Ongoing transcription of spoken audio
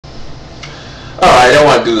Alright, I don't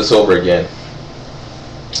want to do this over again.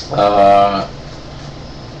 I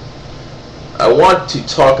want to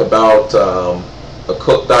talk about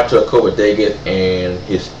Dr. Akobadegith and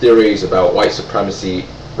his theories about white supremacy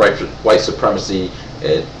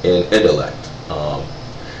in intellect.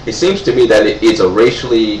 It seems to me that it's a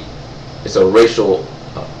racial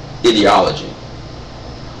ideology.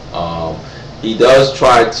 He does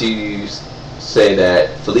try to say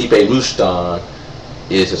that Felipe Rushdon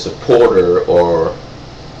is a supporter, or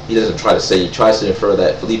he doesn't try to say, he tries to infer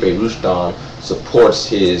that Felipe Rushdon supports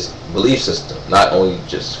his belief system, not only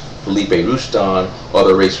just Felipe Rushdon or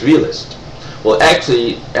the race realist. Well,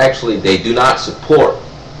 actually, they do not support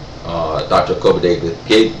Dr.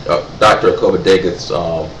 Akobadegith's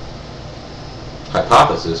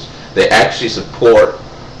hypothesis. They actually support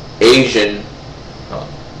Asian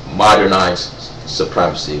modernized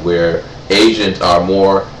supremacy, where Asians are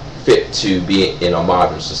more fit to be in a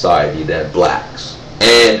modern society than blacks,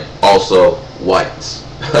 and also whites.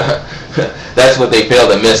 That's what they fail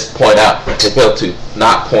to point out. They fail to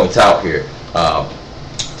not point out here.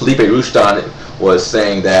 Felipe Rushdon was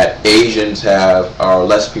saying that Asians are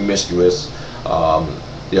less promiscuous,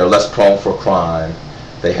 they are less prone for crime,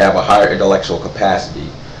 they have a higher intellectual capacity.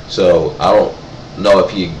 So I don't know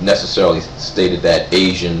if he necessarily stated that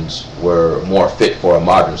Asians were more fit for a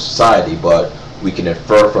modern society, but we can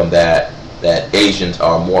infer from that Asians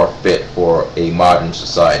are more fit for a modern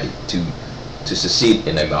society, to succeed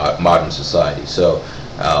in a modern society. So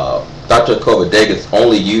Dr. Akobadegith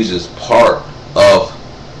only uses part of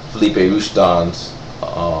Felipe Rushdon's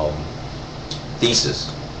thesis,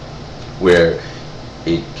 where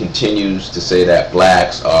it continues to say that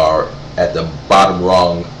blacks are at the bottom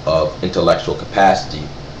rung of intellectual capacity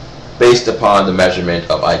based upon the measurement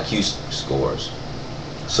of IQ scores.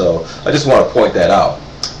 So I just want to point that out.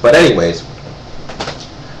 But anyways,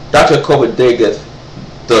 Dr. Akobadegith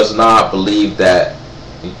does not believe that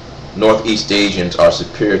Northeast Asians are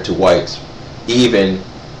superior to whites, even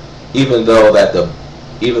though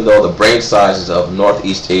the brain sizes of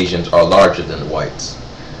Northeast Asians are larger than whites.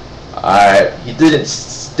 He didn't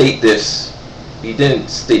state this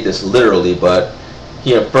literally, but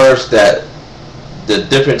he infers that the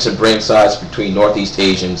difference in brain size between Northeast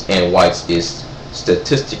Asians and whites is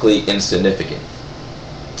statistically insignificant.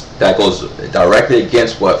 That goes directly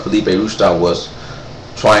against what Felipe Rushdon was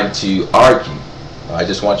trying to argue. I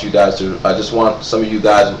just want some of you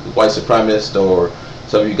guys, white supremacists, or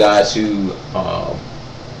some of you guys who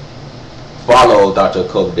follow Dr.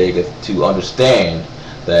 Akobadegith, to understand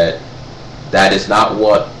that that is not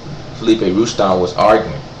what Felipe Rushdon was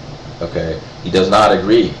arguing. Okay, he does not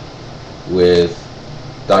agree with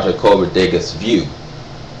Dr. Akobadegith's view.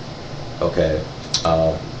 Okay,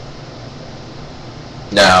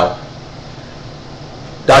 now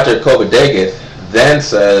Dr. Akobadegith then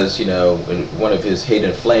says, in one of his Hate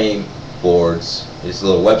and Flame boards, his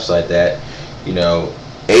little website, that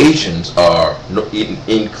Asians are,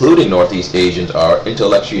 including Northeast Asians, are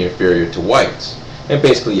intellectually inferior to whites, and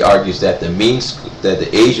basically argues that the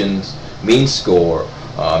Asians' mean score,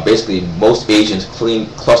 basically most Asians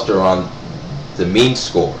cluster on the mean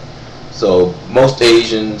score. So most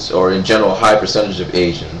Asians, or in general high percentage of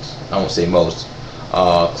Asians, I won't say most,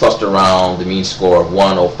 cluster around the mean score of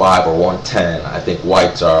 105 or 110. I think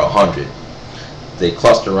whites are 100. They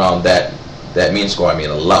cluster around that mean score. I mean,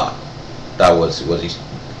 a lot. That's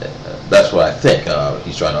what I think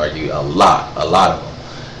he's trying to argue. A lot of them.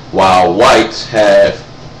 While whites have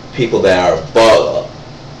people that are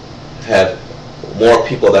more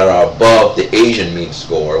people that are above the Asian mean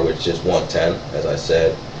score, which is 110, as I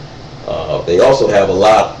said. They also have a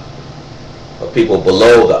lot of people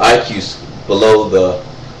below the below the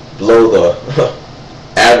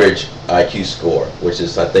average IQ score, which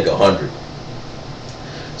is, I think, 100.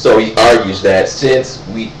 So he argues that since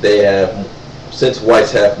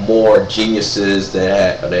whites have more geniuses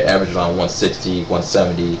that average around 160,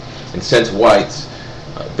 170, and since whites,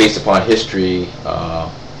 based upon history,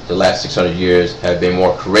 the last 600 years have been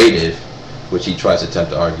more creative, which he tries to attempt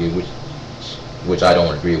to argue, which I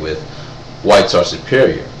don't agree with, whites are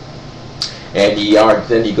superior. And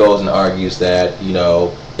then he goes and argues that,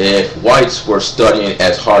 if whites were studying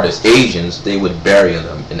as hard as Asians, they would bury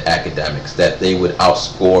them in academics, that they would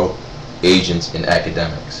outscore Asians in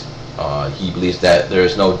academics. He believes that there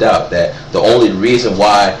is no doubt that the only reason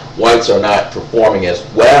why whites are not performing as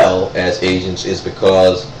well as Asians is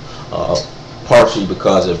because, partially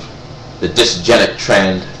because of the DYSGENIC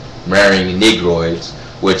trend, marrying Negroids,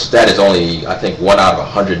 which that is only, I think, 1 out of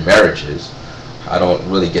 100 marriages. I don't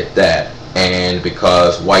really get that. And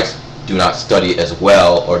because whites do not study as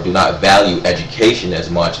well, or do not value education as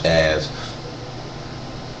much as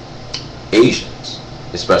Asians,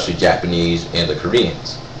 especially Japanese and the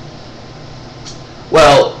Koreans.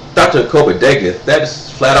 Well, Dr. Kobe-Degath, that is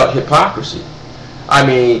flat out hypocrisy. I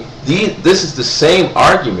mean, this is the same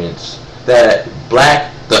arguments that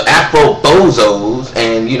the Afro-bozos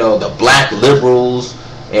and, the black liberals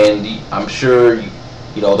and I'm sure,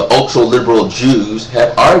 the ultra-liberal Jews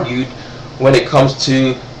have argued when it comes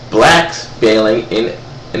to blacks failing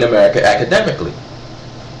in America academically.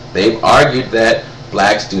 They've argued that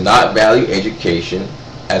blacks do not value education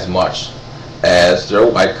as much as their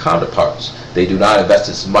white counterparts. They do not invest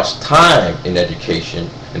as much time in education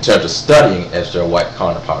in terms of studying as their white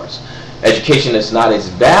counterparts. Education is not as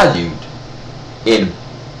valued in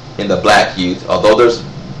the black youth, although there are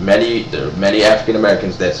many African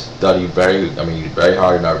Americans that study very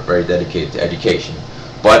hard and are very dedicated to education,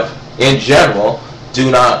 but in general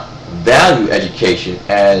do not value education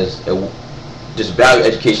just value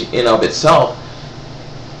education in of itself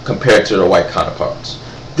compared to their white counterparts.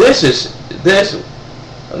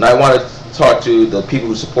 And I want to talk to the people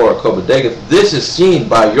who support Kobe-Degath. This is seen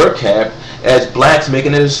by your camp as blacks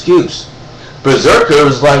making an excuse. Berserker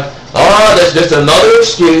is like, oh, that's just another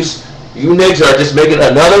excuse. You niggas are just making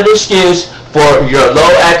another excuse for your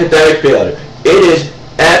low academic failure. It is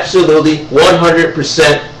absolutely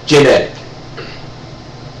 100% genetic.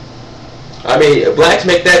 I mean, blacks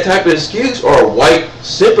make that type of excuse, or white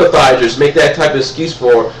sympathizers make that type of excuse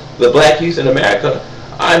for the black youth in America.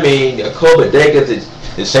 I mean, Kobe-Degath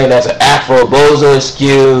is saying that's an Afro-bozo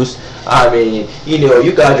excuse. I mean,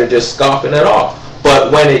 you guys are just scoffing it off.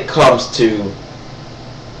 But when it comes to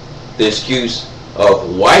the excuse of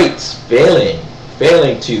whites failing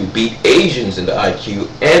to beat Asians in the IQ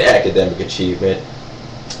and academic achievement,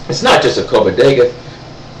 it's not just a Kobe-Degath.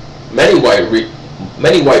 Many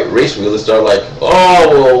white race realists are like, oh,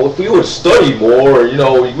 well, if we would study more,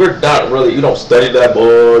 we're not really, we don't study that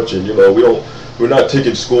much, and we're not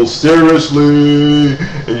taking school seriously,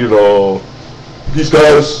 and these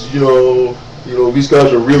guys, these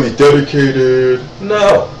guys are really dedicated.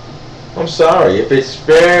 No, I'm sorry. If it's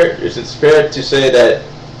fair to say that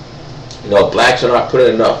blacks are not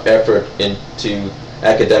putting enough effort into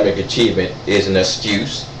academic achievement is an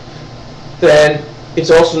excuse, then it's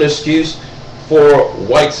also an excuse for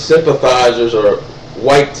white sympathizers or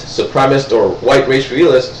white supremacists or white race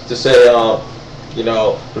realists to say, the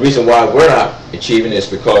reason why we're not achieving is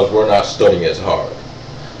because we're not studying as hard.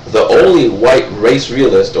 The only white race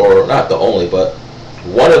realist, or not the only, but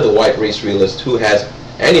one of the white race realists who has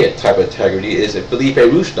any type of integrity is Felipe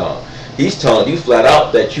Rushdon. He's telling you flat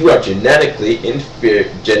out that you are genetically,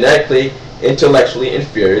 intellectually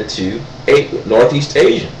inferior to Northeast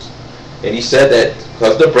Asians. And he said that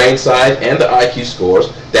because of the brain size and the IQ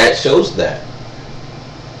scores, that shows that.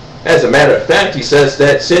 As a matter of fact, he says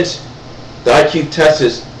that since the IQ test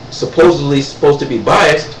is supposedly supposed to be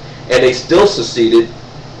biased, and they still succeeded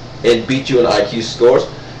and beat you in IQ scores,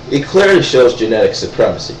 it clearly shows genetic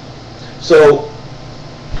supremacy. So,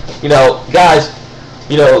 guys,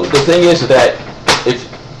 the thing is that if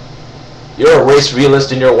you're a race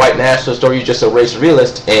realist and you're a white nationalist, or you're just a race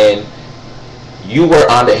realist, and you were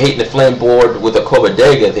on the hate and the flame board with a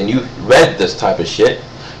Kobe-Degath and you read this type of shit,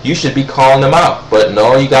 you should be calling them out. But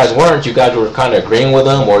no, you guys weren't. You guys were kind of agreeing with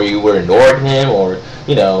him, or you were ignoring him, or,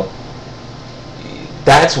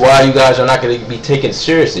 that's why you guys are not going to be taken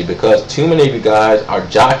seriously, because too many of you guys are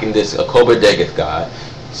jocking this Kobe-Degath guy.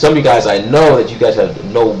 Some of you guys, I know you guys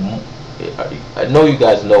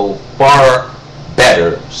know far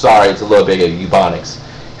better. Sorry, it's a little bit of eubonics.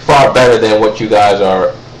 Far better than what you guys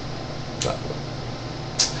are.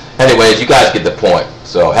 Anyways, you guys get the point.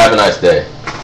 So have a nice day.